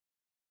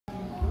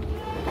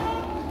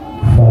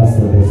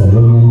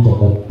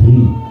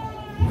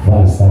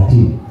verse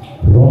 13.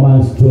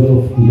 Romans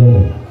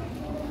 12:11.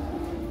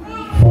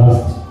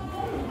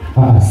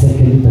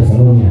 Second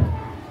Thessalonians.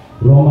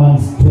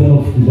 Romans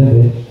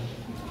 12:11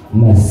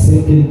 na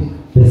Second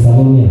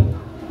Thessalonians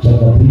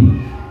chapter 3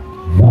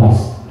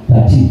 verse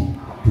 13.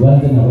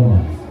 Tuanze na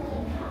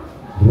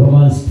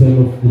Romans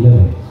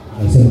 12:11.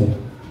 Nasema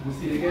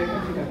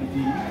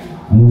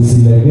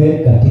msilegee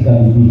katika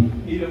bidii.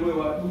 Ile wewe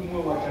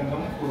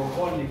wachangamfu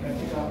rohoni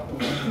katika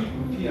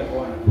kumtumikia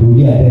Bwana.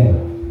 Rudia tena.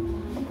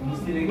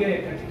 Msilegee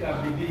katika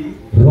bidii.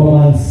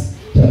 Romans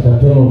chapter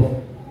 12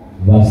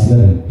 verse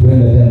 11.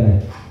 Twende tena.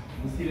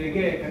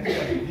 Msilegee katika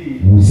bidii.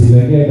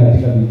 Msilegee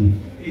katika bidii.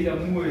 Ila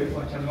muwe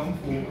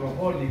wachangamfu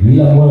rohoni.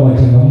 Ila muwe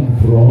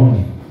wachangamfu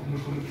rohoni.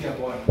 Kumtumikia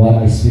Bwana.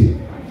 Bwana asifiwe.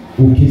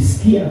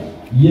 Ukisikia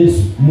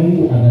Yesu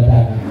Mungu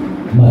anataka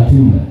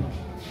matunda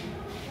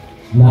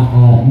na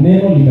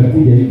neno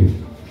limekuja hivyo,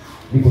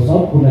 ni kwa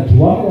sababu kuna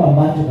kiwango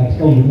ambacho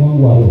katika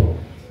ulimwengu wa roho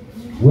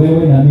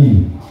wewe na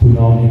mimi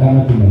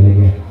tunaonekana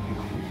tumelegea.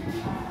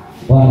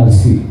 Bwana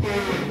asifiwe.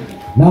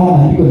 Nao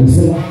andiko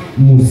linasema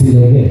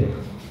msilegee.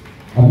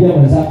 Ambia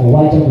mwenzako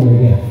wacha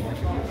kulegea,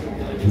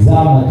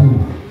 zaa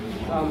matunda.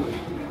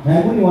 Na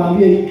hebu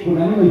niwaambie,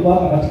 kuna neno liko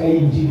hapa katika hii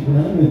injili,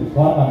 kuna neno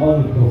liko hapa ambalo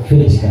ni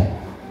prophetic.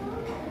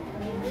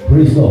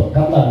 Praise God.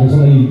 Kabla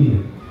hajasoma hii injili,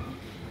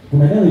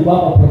 kuna neno liko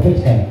hapa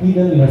prophetic. Hii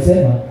neno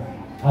linasema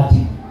ati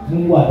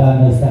Mungu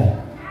ata-understand.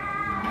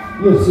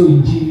 Hiyo sio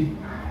injili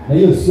na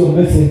hiyo sio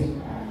message,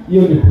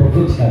 hiyo ni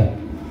prophetic.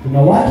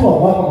 Kuna watu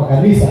wako hapa kwa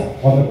kanisa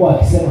wamekuwa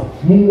wakisema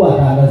Mungu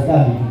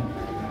ata-understand.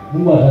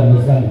 Mungu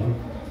ata-understand.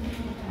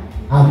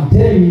 I'm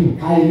telling you,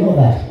 I know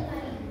that.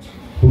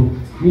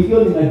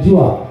 Ndio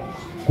ninajua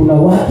kuna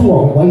watu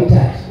wa white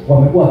hat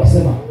wamekuwa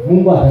wakisema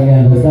Mungu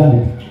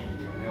ataniunderstand.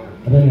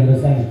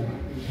 Ataniunderstand.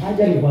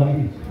 Haja ni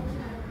kwambie.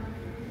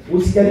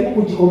 Usijaribu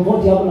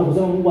kujikomfort hapo na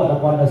kusema Mungu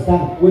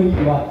atakuunderstand when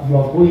you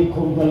are going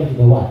contrary to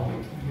the word.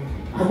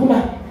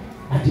 Hakuna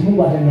ati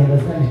Mungu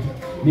ataniunderstand.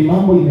 Ni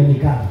mambo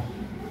imenikana.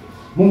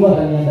 Mungu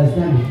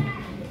ataniunderstand.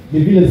 Ni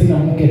vile sina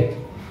mke.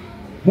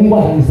 Mungu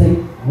atanisaidia.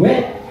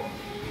 Wewe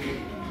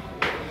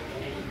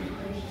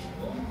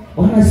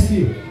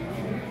wanasikia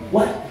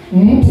what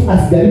mtu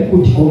asijaribu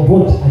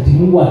kujikomfort ati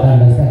Mungu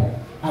ata-understand.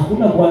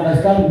 Hakuna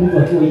ku-understand Mungu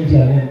akiwa nje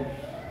ya neno.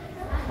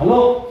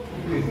 Hello?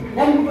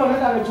 Yaani mtu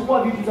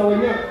anachukua vitu za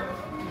wenyewe.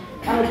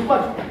 Anachukua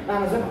na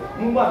anasema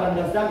Mungu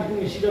ata-understand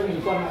tu, shida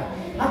nilikuwa nayo.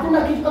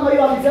 Hakuna kitu kama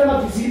hiyo, alisema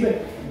tusiibe.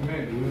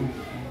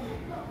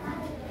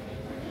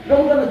 Ndio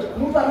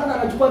mtu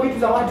anachukua vitu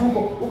za watu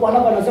huko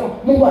alafu anasema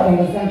Mungu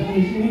ata-understand tu,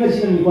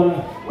 shida nilikuwa nayo.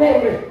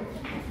 Wewe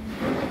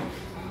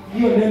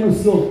hiyo neno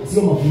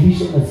sio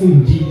mafundisho na sio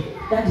injili.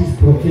 That is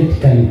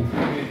prophetically.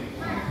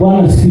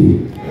 Bwana asifiwe.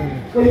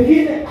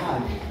 Wengine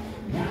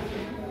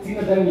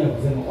sina time ya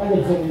kusema. Wacha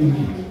tusome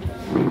injili.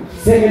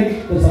 Second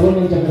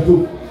Thessalonians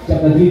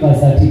chapter 3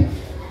 verse 13.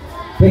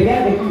 Pekee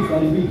yake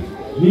karibu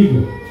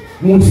hivyo.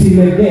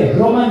 Msilegee.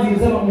 Romans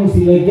inasema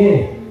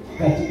msilegee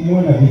katika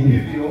mwana bidii.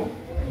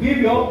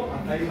 Hivyo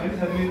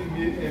ataimaliza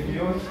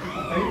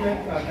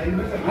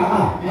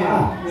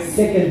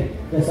Second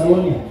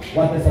Thessalonians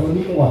wa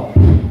Thessalonike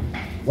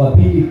wa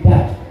pili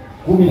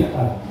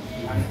 3:15.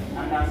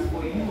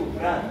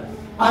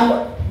 And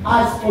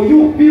as for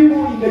you people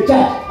in the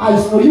church,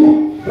 as for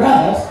you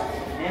brothers,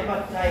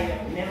 never tire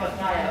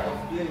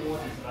of doing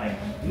what is right.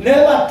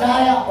 Never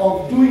tire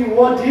of doing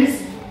what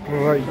is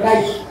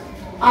right.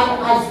 And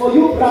as for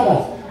you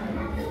brothers,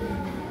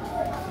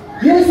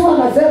 Yesu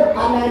anasema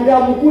anaendea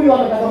mkuu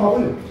anataka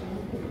mavuno.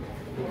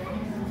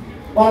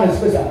 Bwana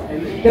special.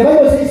 The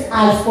Bible says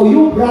as for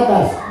you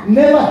brothers,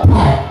 never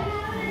tire.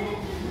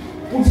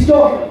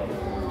 Usichoke.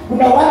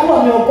 Kuna watu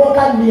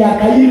wameokoka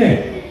miaka 4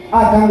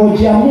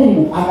 akangojea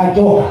Mungu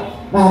akachoka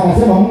na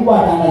akasema Mungu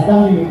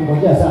ata-understand,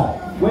 nimengojea sana.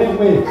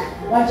 Wewe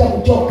acha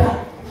kuchoka.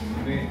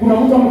 Kuna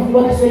mtu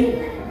amefungua kiswahili.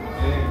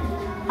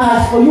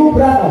 As for you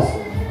brothers,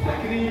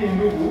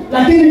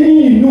 lakini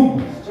ninyi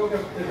ndugu, msichoke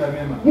kutenda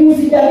mema.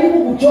 Msijaribu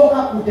kuchoka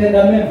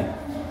kutenda mema.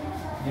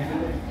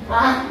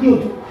 Hiyo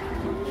tu.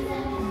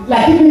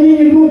 Lakini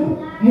ninyi ndugu,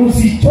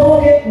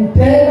 msichoke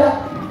kutenda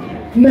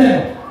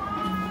mema.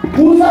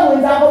 Kuza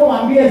mwenzako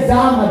mwambie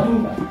zaa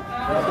matunda.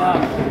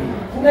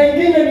 Kuna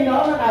ingine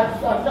ninaona na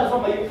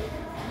tutasoma hiyo.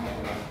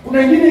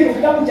 Kuna ingine iko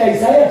kitabu cha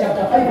Isaya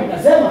chapter 5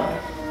 inasema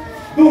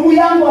ndugu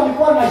yangu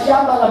alikuwa na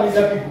shamba la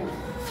mizabibu.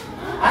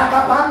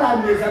 Akapanda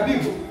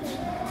mizabibu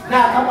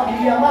na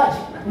akamwagilia maji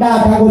na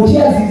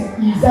akangojea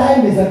izae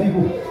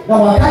mizabibu. Na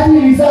wakati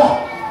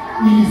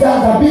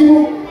ilizaa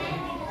zabibu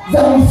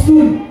za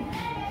msituni.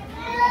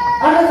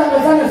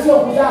 Anazana sio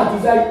kuzaa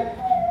tuzai.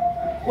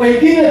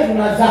 Wengine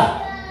tunazaa.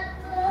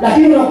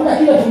 Lakini unakuta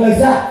kile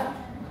tumezaa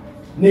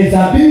ni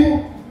zabibu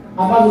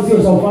ambazo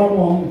sio za ufalme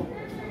wa Mungu.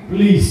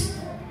 Please.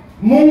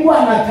 Mungu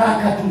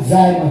anataka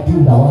tuzae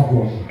matunda watu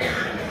wa Mungu.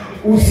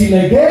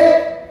 Usilegee,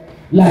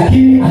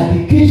 lakini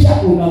hakikisha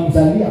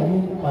unamzalia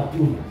Mungu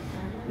matunda.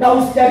 Na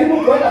usijaribu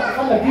kwenda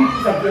kufanya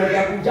vitu za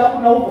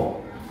kujabu na huko.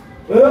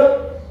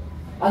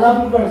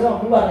 Alafu mtu anasema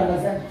Mungu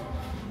ananasema.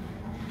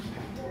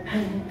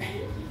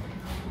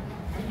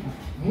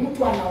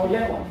 Mtu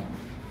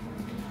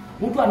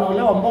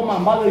anaolewa mboma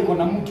ambalo iko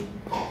na mtu.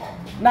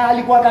 Na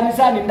alikuwa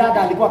kanisani,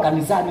 dada alikuwa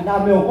kanisani na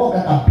ameokoka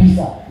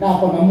kabisa na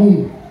ako na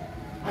Mungu.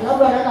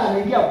 Alafu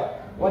anaingia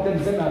wote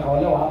mseme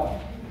akaolewa hapa.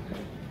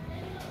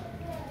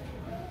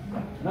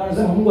 Na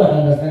anasema Mungu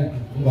ata-understand.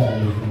 Mungu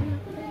ata-understand.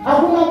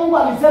 Hakuna Mungu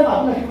alisema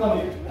hakuna kitu kama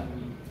hicho.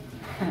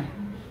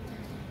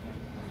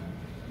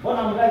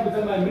 Bwana mdai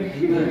kusema mimi.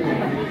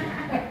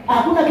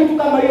 Hakuna kitu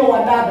kama hiyo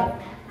wadada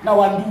na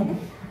wandugu.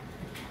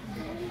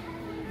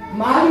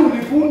 Mahali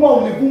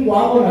ulifungwa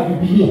hapo na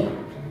Biblia.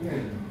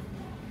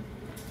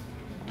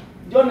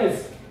 Jones,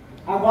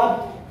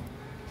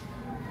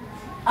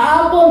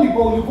 hapo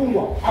ndipo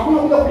ulifungwa.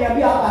 Hakuna mtu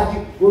kuniambia hapa ati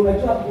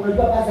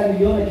unajua pasa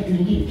niliona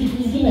kitu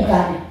kingine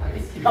gani.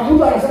 Kama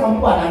mtu anasema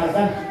Mungu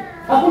anaanza.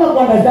 Hakuna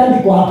kuandazani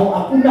kwa hapo,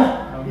 hakuna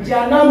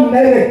jehanamu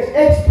direct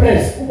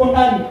express huko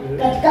ndani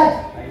katikati.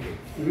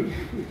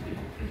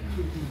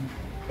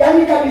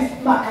 Yaani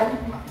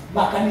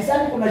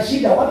makanisani kuna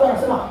shida, watu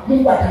wanasema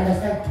Mungu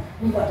ata-understand.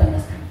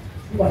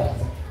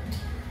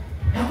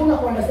 Hakuna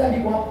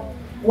kuandazani kwa hapo.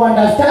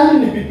 Kuandazani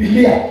ni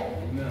Biblia.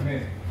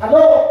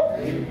 Halo,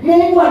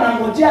 Mungu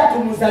anangojea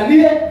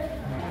tumzalie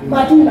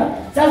matunda.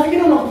 Saa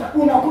zingine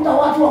unakuta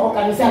watu wako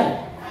kanisani.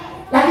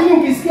 Lakini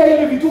ukisikia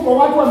ile vituko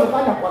watu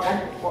wamefanya kwa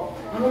kanisa.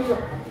 Anauliza,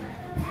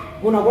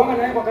 unakuanga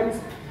naye kwa kanisa?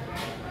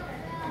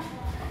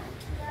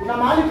 Kuna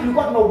mahali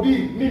tulikuwa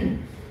tunahubiri,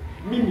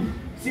 mimi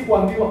si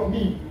kuambiwa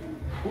mimi.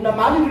 Kuna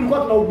mahali tulikuwa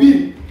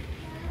tunahubiri.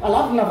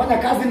 Alafu tunafanya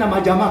kazi na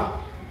majamaa.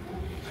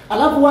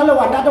 Alafu wale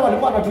wadada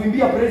walikuwa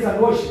wanatuimbia praise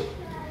and worship.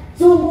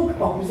 Zunguka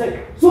kwa kusema.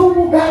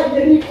 Zunguka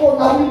Jeriko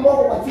na wimbo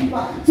wa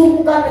sifa.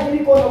 Zunguka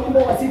Jeriko na wimbo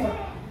wa sifa.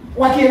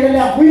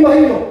 Wakiendelea kuimba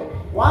hilo,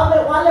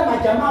 wale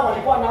majamaa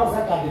walikuwa nao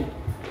Saturday.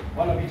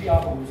 Wanapitia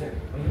hapo mzee.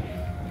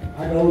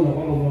 Hata wewe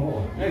unakwenda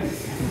unaoa.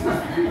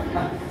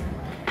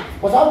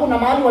 Kwa sababu kuna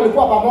mahali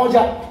walikuwa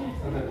pamoja.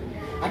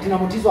 Ati na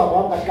mutiso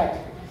hapo katikati.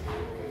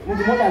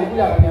 Mtu mmoja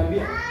alikuja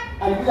akaniambia,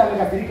 alikuja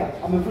amekasirika,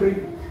 amefurahi.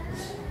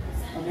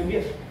 Ananiambia,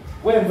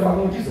 wewe mbona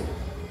mutiso?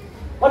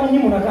 Kwani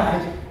nyinyi mnakaa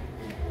aje?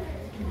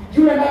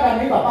 Yule dada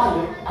anaiba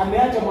pale,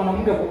 ameacha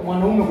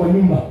mwanaume kwa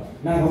nyumba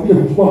na akakuja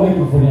kuchukua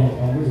microphone yake,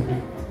 aongeze tu.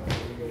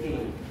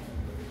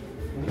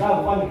 Ndio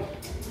kwani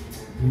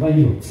mbaya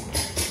hiyo.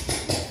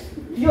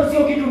 Hiyo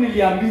sio kitu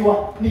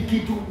niliambiwa, ni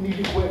kitu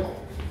nilikuweko.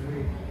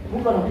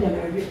 Mungu anakuja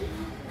ananiambia,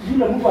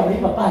 yule mtu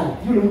anaiba pale,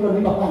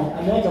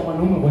 ameacha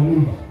mwanaume kwa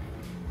nyumba.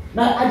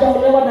 Na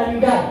hajaolewa na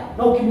lingana.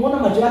 Na ukimwona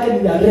macho yake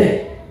ni ya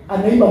red,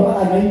 anaiba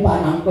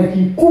anaamka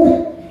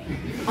kikuu.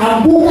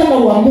 Anguka na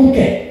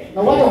uamuke.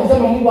 Na watu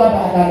kusema Mungu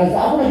hata ataanza.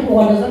 Hakuna kitu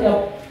wanazani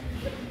hapo.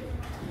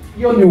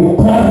 Hiyo ni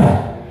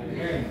ukora.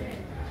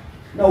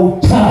 Na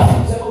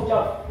uchafu. Sema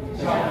uchafu.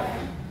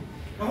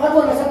 Na watu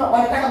wanasema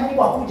wanataka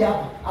Mungu akuje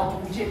hapa,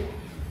 atukuje.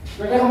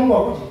 Tunataka Mungu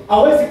akuje.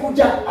 Hawezi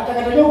kuja,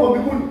 atakataliwa kwa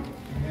mbinguni.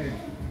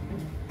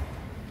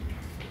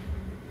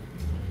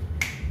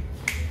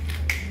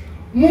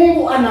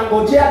 Mungu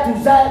anangojea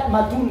tuzae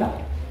matunda.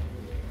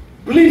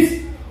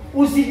 Please,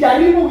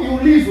 usijaribu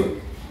iulizwe.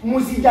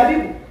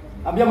 Msijaribu.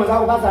 Ambia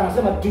mwenzako basi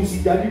anasema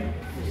tusijaribu.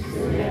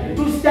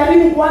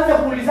 Tusijaribu kuanza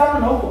kuulizana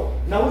na huko.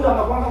 Na huyo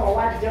akakwanga kwa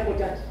wadi jambo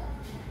chache.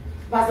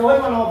 Basi wewe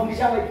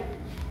unawafundisha wewe.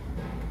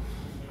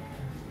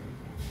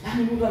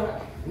 Yaani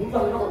mtu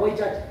anatoka kwa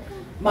church.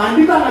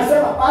 Maandiko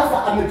anasema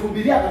pasa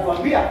ametuhubiria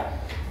akatuambia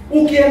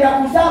ukienda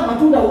kuzaa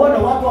matunda uone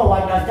watu wa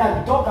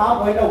understand, toka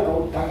hapo aenda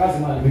ukatangaze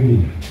mahali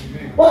pengine.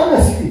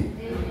 Bwana sifi.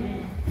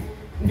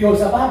 Ndio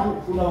sababu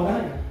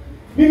unaonaje?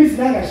 Mimi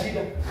sina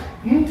shida.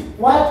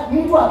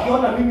 Mtu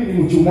akiona mimi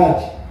ni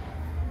mchungaji.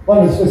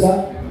 Bwana sifi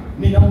sana.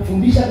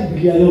 Ninamfundisha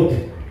Biblia yote.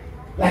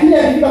 Lakini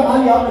akifika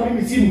mahali aone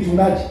mimi si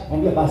mchungaji,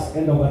 mwambie basi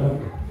enda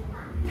ukatafute.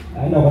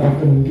 Aenda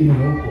ukatafute mwingine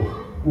na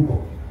huko.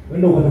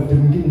 Wenda ukatafute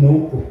mwingine na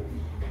huko.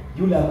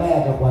 Yule ambaye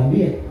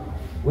atakwambia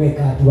wewe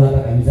kaa tu hapa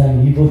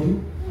kanisani hivyo tu,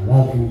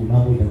 alafu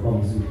mambo itakuwa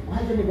mzuri.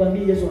 Acha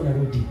nikwambie Yesu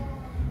anarudi.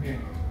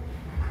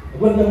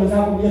 Kwenda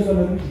mzako Yesu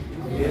anarudi.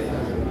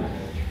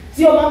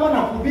 Sio mama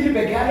na kuhubiri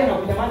peke yake na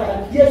kunyamaza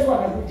kabisa. Yesu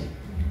anarudi.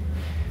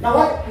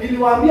 Na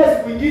niliwaambia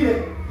siku nyingine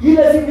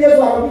ile siku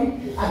Yesu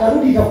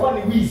atarudi itakuwa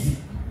ni wizi.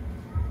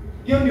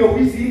 Hiyo ndio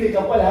wizi ile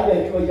itakuwa la hali ya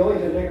juu ya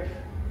wewe.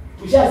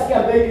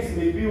 Tushasikia benki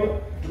zimeibiwa,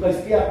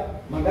 tukasikia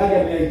magari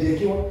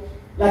yamejekiwa.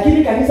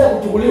 Lakini kanisa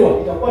kuchukuliwa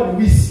itakuwa ni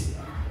wizi.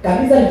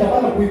 Kanisa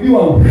litapata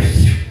kuibiwa.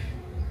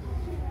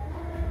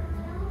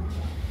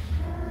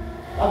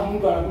 Hapo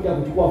mtu anakuja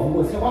kuchukua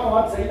funguo. Sio kama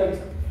watu sahihi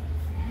kabisa.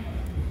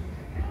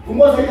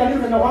 Funguo sahihi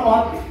kanisa na kama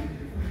watu.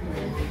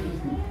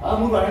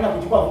 Hapo mtu anaenda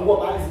kuchukua funguo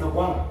pale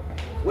zinakuanga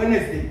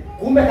Wednesday.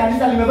 Kumbe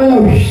kanisa limefanya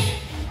wizi.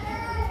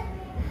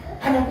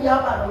 Anakuja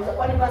hapa anauliza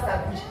kwani pasta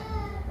akuja?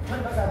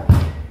 Kwani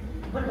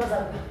pasta?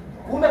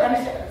 Kumbe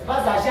kanisa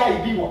pasta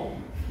ashaibiwa.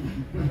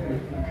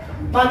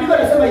 Maandiko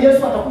yanasema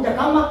Yesu atakuja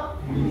kama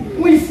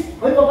mwizi.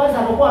 Kwa hivyo pasta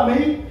anakuwa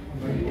amei.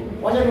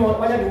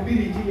 Wacha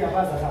nihubiri injili ya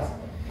pasta sasa.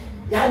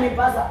 Yaani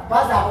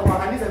pasta hapo kwa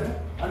kanisa tu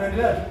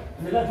anaendelea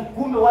tu.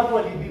 Kumbe watu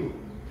waliibiwa.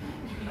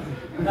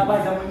 Na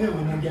pasta mwenyewe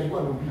ndiye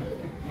alikuwa anahubiri.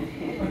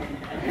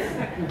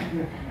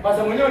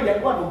 Basi mwenyewe ndiye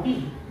alikuwa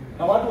dobi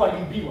na watu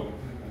waliibiwa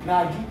na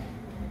ajui.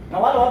 Na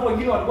wale watu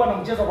wengine walikuwa na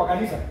mchezo kwa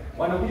kanisa,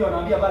 wanakuja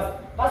wanaambia basi,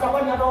 "Pasa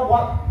kwani hata huko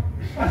hapa?"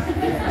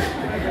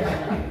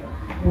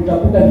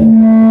 Utakuta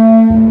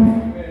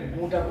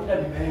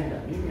nimeenda.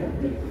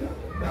 Mimi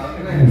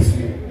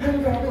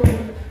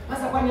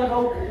Pasa kwani hata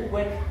huko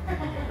kwenda.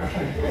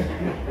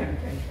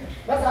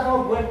 Pasa hata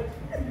huko kwenda.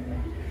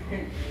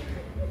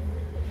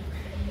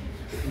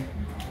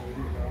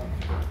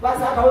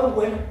 Pasa hata huko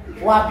kwenda.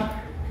 Wapi?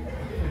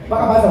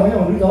 Mpaka basi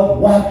mwenyewe anauliza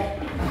wapi?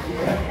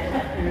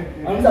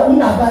 Anauliza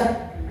una habari?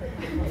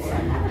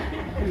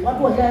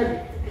 Watu wajali.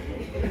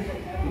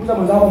 Mza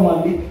mwenzao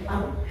mwambie.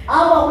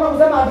 Hapo hakuna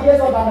kusema ati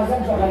Yesu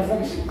atanasema.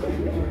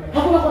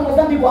 Hakuna kwa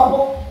dhambi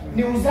hapo.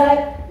 Ni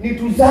uzae, ni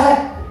tuzae.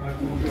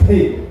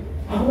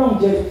 Hakuna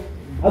mchezo.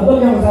 Hapo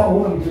ni mzao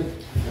huna mchezo.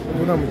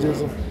 Hakuna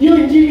mchezo. Hiyo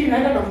injili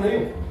inaenda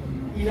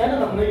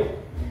namna hiyo.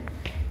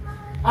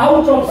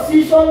 Out of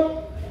season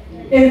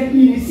and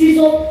in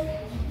season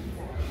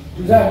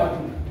tuzae watu.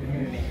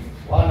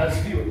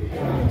 Wanasifiwa.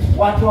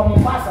 Watu wa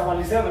Mombasa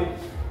walisema hivi.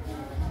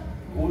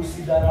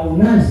 Usidharau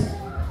nazi.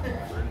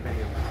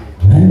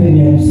 Nani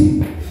ni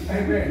msi?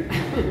 Amen.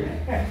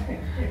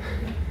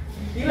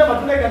 Ile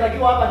matunda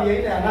inatakiwa hapa ni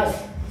aina ya nazi,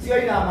 sio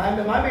aina ya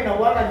maembe. Maembe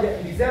inakuwa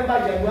Disemba,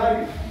 Januari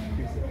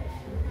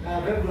na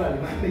Februari,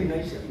 maembe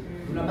inaisha.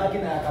 Tunabaki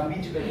na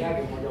kambichi peke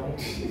yake moja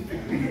moja.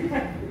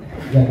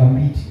 Ya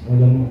kambichi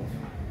moja moja.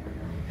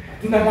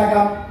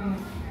 Tunataka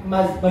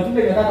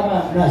matunda yanataka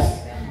kama nazi.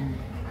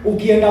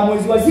 Ukienda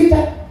mwezi wa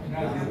 6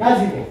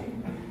 nazi ipo.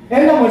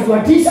 Enda mwezi wa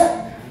 9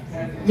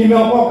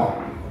 nimeokoka.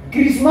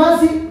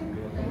 Krismasi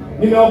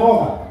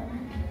nimeokoka.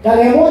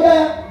 Tarehe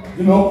 1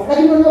 nimeokoka.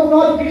 Lakini kuna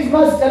watu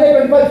Krismasi tarehe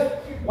 25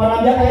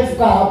 wanaambia Yesu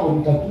kaa hapo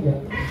nitakuja.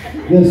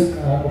 Yesu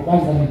hapo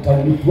kwanza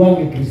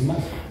nitauange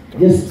Krismasi.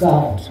 Yesu kaa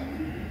hapo.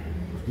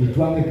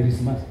 Nituange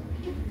Krismasi.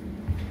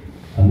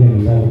 Ambia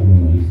mzao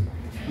kumaliza.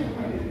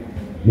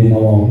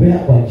 Ninawaombea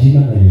kwa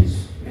jina la Yesu.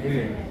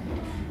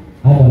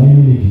 Hata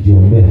mimi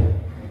nikijiombea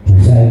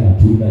tuzae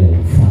matunda ya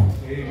ufalme.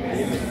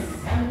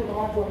 Kuna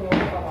watu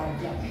wameokoka kwa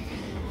ajabu.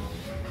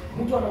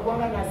 Mtu anakuwa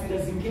na hasira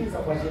zingine za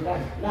kwa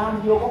shetani. Na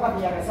aliokoka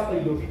miaka 7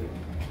 iliyopita.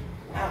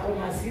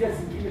 Kuna hasira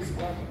zingine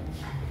ziko hapo.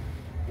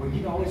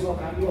 Wengine hawezi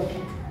wakaambiwa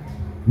kitu.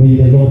 May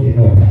the Lord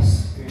help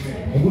us.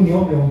 Hebu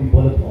niombe ombi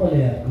pole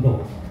pole ndo.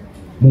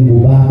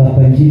 Mungu Baba,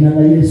 kwa jina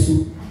la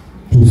Yesu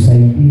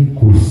tusaidie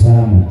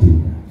kuzaa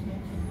matunda.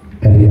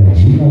 Katika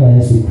jina la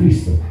Yesu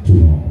Kristo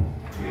tunaomba.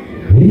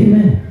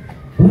 Amen.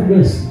 God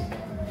bless you.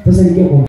 Sasa ingia kwa